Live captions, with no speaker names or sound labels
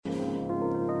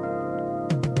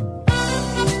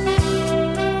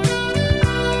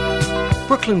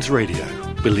Brooklands Radio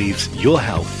believes your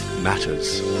health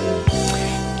matters.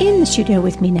 In the studio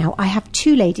with me now, I have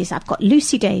two ladies. I've got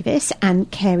Lucy Davis and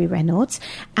Kerry Reynolds,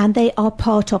 and they are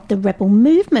part of the Rebel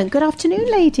Movement. Good afternoon,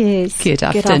 ladies. Good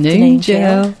afternoon,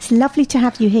 Jill. It's lovely to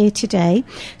have you here today.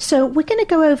 So we're going to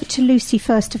go over to Lucy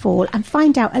first of all and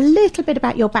find out a little bit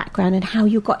about your background and how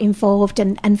you got involved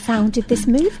and founded this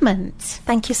movement.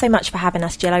 Thank you so much for having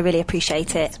us, Jill. I really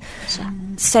appreciate it.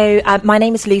 So my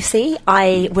name is Lucy.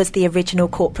 I was the original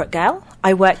corporate girl.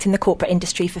 I worked in the corporate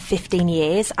industry for 15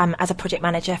 years as a project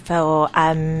manager for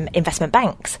investment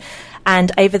banks.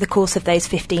 And over the course of those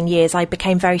 15 years, I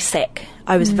became very sick.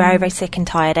 I was very, very sick and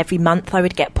tired. Every month I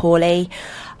would get poorly.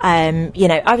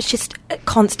 I was just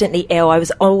constantly ill. I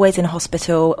was always in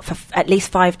hospital for at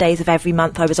least 5 days of every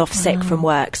month. I was off sick from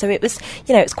work. So it was,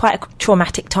 it was quite a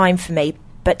traumatic time for me.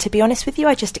 But to be honest with you,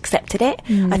 I just accepted it.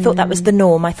 I thought that was the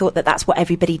norm. I thought that that's what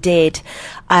everybody did.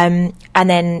 And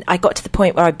then I got to the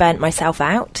point where I burnt myself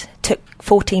out, took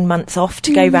 14 months off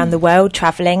to go around the world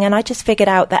travelling, and I just figured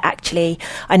out that actually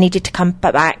I needed to come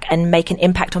back and make an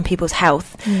impact on people's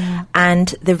health. And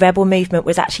the Rebel Movement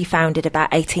was actually founded about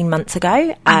 18 months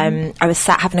ago. I was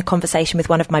sat having a conversation with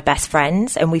one of my best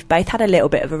friends, and we've both had a little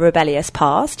bit of a rebellious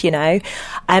past,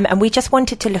 and we just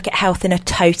wanted to look at health in a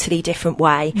totally different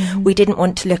way. We didn't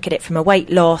want to look at it from a weight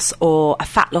loss or a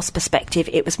fat loss perspective.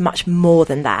 It was much more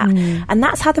than that. And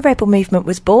that's how the Rebel Movement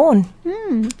was born.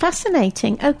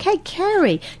 Fascinating. Okay,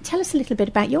 Kerry, tell us a little bit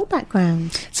about your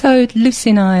background. So Lucy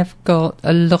and I have got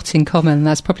a lot in common.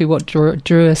 That's probably what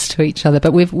drew us to each other.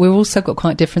 But we've also got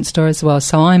quite different stories as well.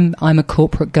 So I'm a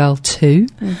corporate girl too.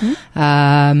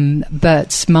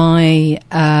 But my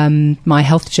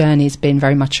health journey has been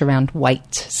very much around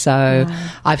weight. So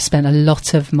I've spent a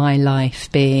lot of my life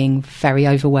being very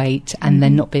overweight and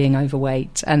then not being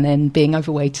overweight and then being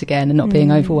overweight again and not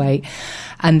being overweight.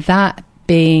 And that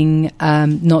being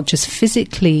not just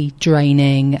physically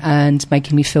draining and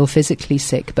making me feel physically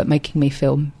sick, but making me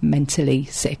feel mentally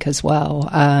sick as well.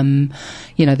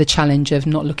 The challenge of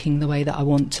not looking the way that I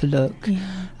want to look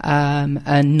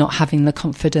and not having the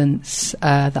confidence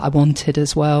that I wanted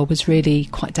as well was really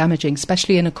quite damaging,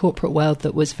 especially in a corporate world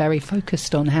that was very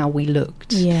focused on how we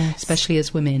looked, especially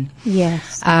as women.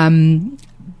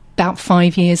 About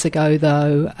 5 years ago,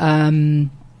 though,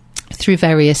 through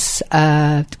various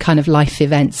kind of life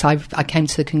events, I came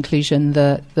to the conclusion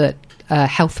that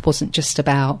health wasn't just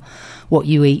about what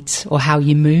you eat or how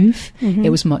you move. It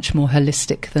was much more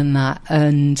holistic than that.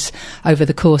 And over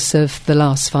the course of the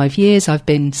last 5 years, I've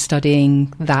been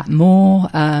studying that more.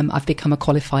 I've become a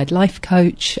qualified life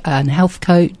coach and health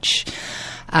coach.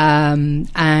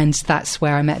 And that's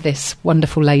where I met this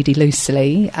wonderful lady,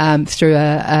 Lucy, through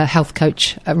a health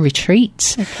coach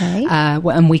retreat.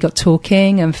 And we got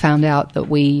talking and found out that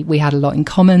we had a lot in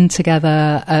common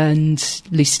together. And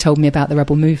Lucy told me about the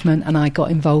Rebel Movement, and I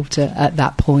got involved at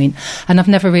that point. And I've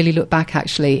never really looked back,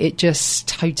 actually. It just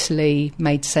totally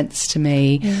made sense to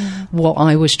me what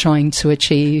I was trying to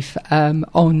achieve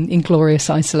on Inglorious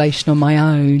Isolation on my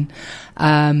own.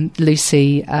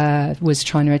 Lucy was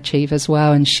trying to achieve as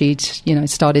well, and she'd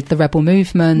started the Rebel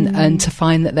Movement, and to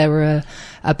find that there were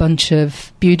a bunch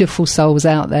of beautiful souls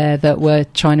out there that were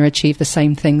trying to achieve the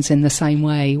same things in the same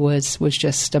way was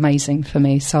just amazing for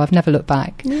me. So I've never looked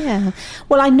back.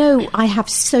 Well, I know I have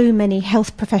so many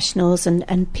health professionals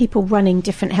and people running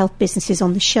different health businesses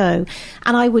on the show,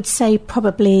 and I would say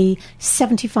probably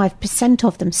 75%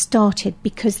 of them started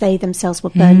because they themselves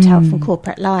were burnt out from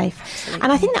corporate life. Absolutely.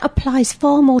 And I think that applies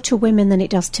far more to women than it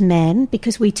does to men,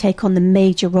 because we take on the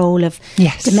major role of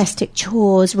domestic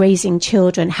chores, raising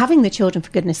children, having the children,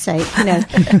 for goodness sake,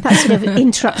 that sort of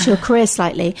interrupts your career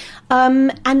slightly.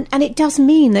 And it does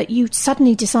mean that you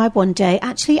suddenly decide one day,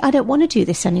 actually, I don't want to do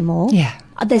this anymore.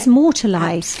 There's more to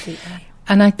life. Absolutely.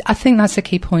 And I think that's a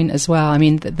key point as well. I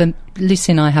mean,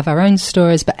 Lucy and I have our own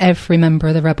stories, but every member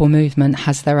of the Rebel Movement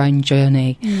has their own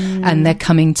journey, and they're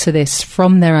coming to this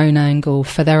from their own angle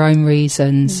for their own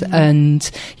reasons.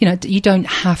 And, you don't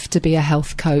have to be a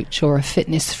health coach or a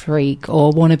fitness freak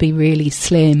or want to be really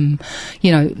slim.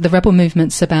 The Rebel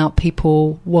Movement's about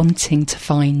people wanting to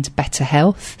find better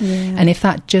health. And if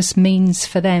that just means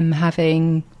for them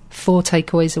having 4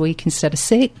 takeaways a week instead of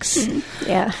 6,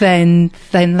 then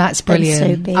that's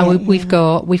brilliant. So we've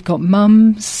got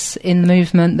mums in the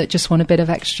movement that just want a bit of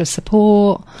extra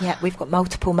support. We've got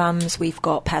multiple mums, we've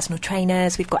got personal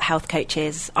trainers, we've got health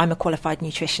coaches. I'm a qualified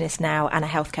nutritionist now and a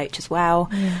health coach as well.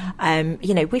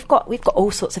 We've got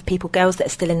all sorts of people, girls that are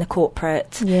still in the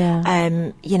corporate.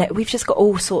 We've just got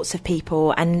all sorts of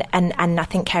people, and I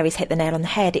think Kerry's hit the nail on the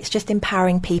head. It's just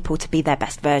empowering people to be their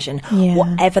best version,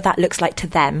 whatever that looks like to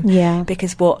them. time. Yeah.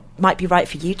 Because what might be right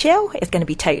for you, Jill, is going to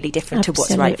be totally different to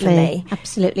what's right for me.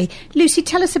 Absolutely. Lucy,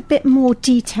 tell us a bit more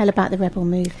detail about the Rebel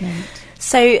Movement.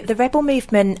 So the Rebel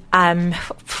Movement,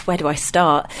 where do I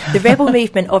start? The Rebel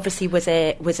Movement obviously was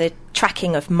a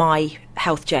tracking of my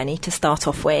health journey to start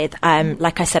off with.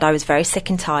 Like I said, I was very sick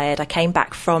and tired. I came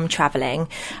back from travelling,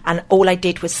 and all I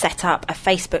did was set up a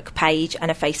Facebook page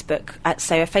and a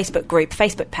Facebook group,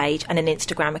 Facebook page, and an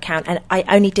Instagram account. And I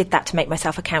only did that to make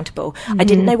myself accountable. I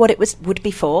didn't know what it would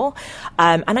be for,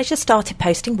 and I just started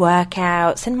posting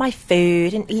workouts and my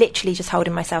food, and literally just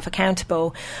holding myself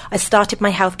accountable. I started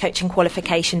my health coaching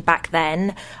qualification back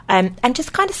then, and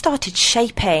just kind of started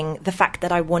shaping the fact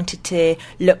that I wanted to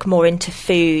look more into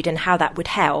food and how that would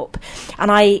help.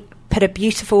 And I put a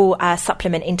beautiful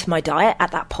supplement into my diet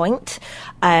at that point.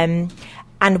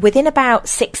 And within about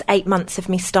 6-8 months of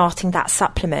me starting that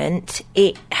supplement,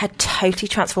 it had totally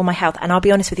transformed my health. And I'll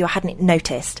be honest with you, I hadn't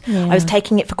noticed. Yeah. I was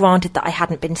taking it for granted that I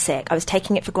hadn't been sick. I was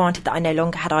taking it for granted that I no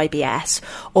longer had IBS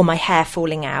or my hair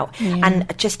falling out. Yeah.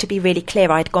 And just to be really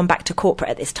clear, I'd gone back to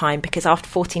corporate at this time because after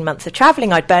 14 months of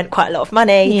travelling, I'd burnt quite a lot of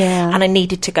money. Yeah. And I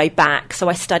needed to go back. So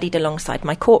I studied alongside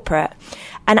my corporate.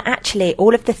 And actually,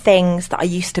 all of the things that I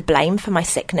used to blame for my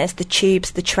sickness, the tubes,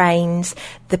 the trains,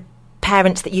 the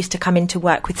parents that used to come into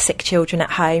work with sick children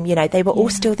at home, they were all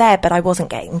still there, but I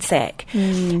wasn't getting sick.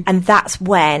 And that's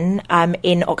when,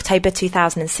 in October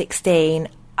 2016,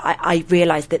 I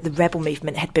realised that the Rebel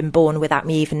Movement had been born without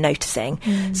me even noticing.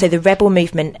 So the Rebel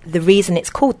Movement, the reason it's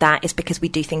called that is because we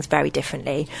do things very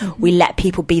differently. We let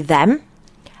people be them.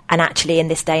 And actually, in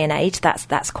this day and age,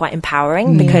 that's quite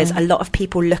empowering because a lot of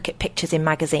people look at pictures in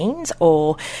magazines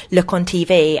or look on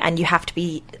TV, and you have to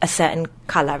be a certain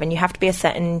colour, and you have to be a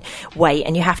certain weight,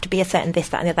 and you have to be a certain this,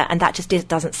 that, and the other, and that just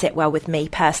doesn't sit well with me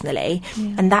personally.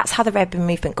 And that's how the Rebel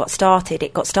Movement got started.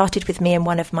 It got started with me and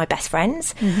one of my best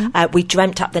friends. We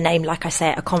dreamt up the name, like I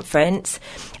say, at a conference.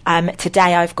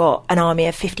 Today, I've got an army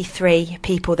of 53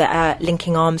 people that are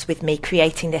linking arms with me,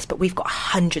 creating this, but we've got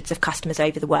hundreds of customers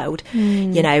over the world.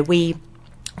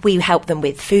 We help them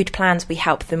with food plans. We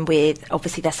help them with,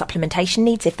 obviously, their supplementation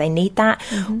needs if they need that.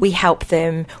 We help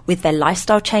them with their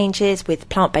lifestyle changes, with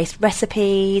plant-based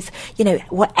recipes.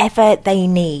 Whatever they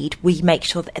need, we make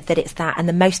sure that it's that. And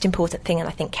the most important thing, and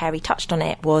I think Carrie touched on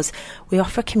it, was we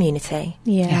offer a community.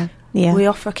 Yeah. We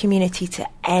offer a community to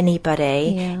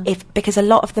anybody, because a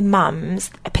lot of the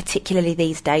mums, particularly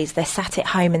these days, they're sat at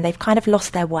home and they've kind of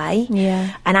lost their way.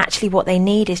 And actually what they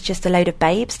need is just a load of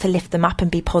babes to lift them up and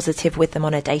be positive with them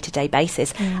on a day-to-day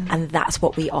basis. And that's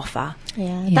what we offer.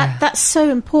 That's so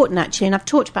important, actually. And I've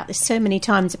talked about this so many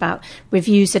times about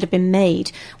reviews that have been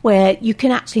made where you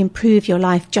can actually improve your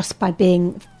life just by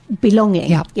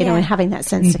belonging, and having that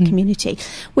sense of community.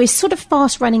 We're sort of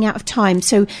fast running out of time,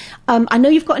 so I know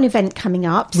you've got an event coming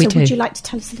up. So would you like to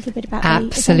tell us a little bit about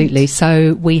Absolutely. the event?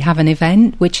 So we have an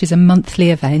event which is a monthly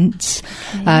event.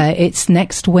 It's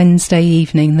next Wednesday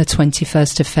evening, the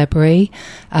 21st of February,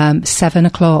 7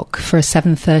 o'clock for a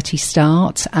 7:30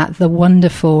 start at the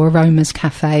wonderful Aromas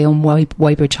Cafe on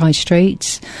Weybridge High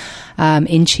Street.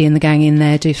 Inchi and the gang in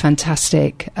there do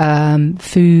fantastic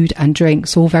food and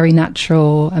drinks, all very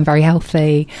natural and very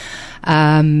healthy.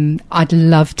 I'd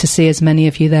love to see as many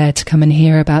of you there to come and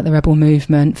hear about the Rebel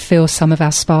Movement, feel some of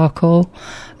our sparkle,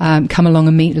 come along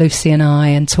and meet Lucy and I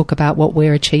and talk about what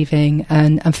we're achieving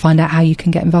and find out how you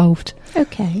can get involved.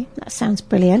 Okay, that sounds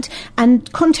brilliant.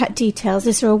 And contact details,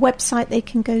 is there a website they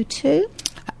can go to?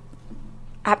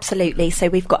 Absolutely. So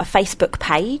we've got a Facebook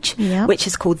page, which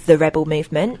is called The Rebel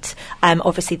Movement.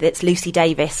 Obviously, that's Lucy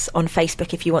Davis on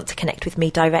Facebook if you want to connect with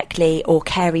me directly, or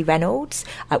Carrie Reynolds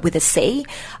with a C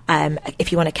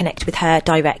if you want to connect with her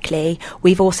directly.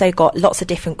 We've also got lots of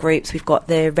different groups. We've got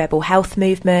the Rebel Health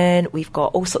Movement. We've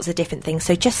got all sorts of different things.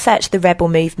 So just search The Rebel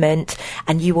Movement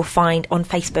and you will find on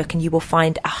Facebook, and you will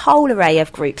find a whole array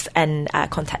of groups and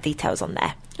contact details on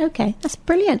there. Okay, that's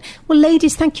brilliant. Well,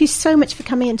 ladies, thank you so much for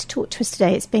coming in to talk to us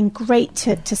today. It's been great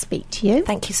to speak to you.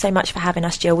 Thank you so much for having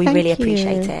us, Jill. We really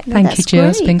appreciate it. No, Thank you, Jill.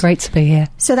 It's been great to be here.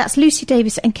 So that's Lucy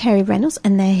Davis and Carrie Reynolds,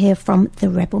 and they're here from the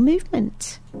Rebel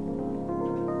Movement.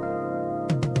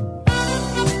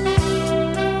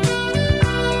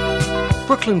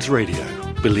 Brooklands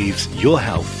Radio believes your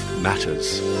health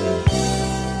matters.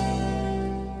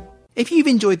 If you've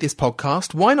enjoyed this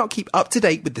podcast, why not keep up to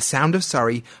date with the sound of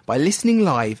Surrey by listening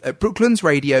live at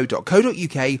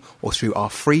brooklandsradio.co.uk or through our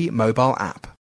free mobile app.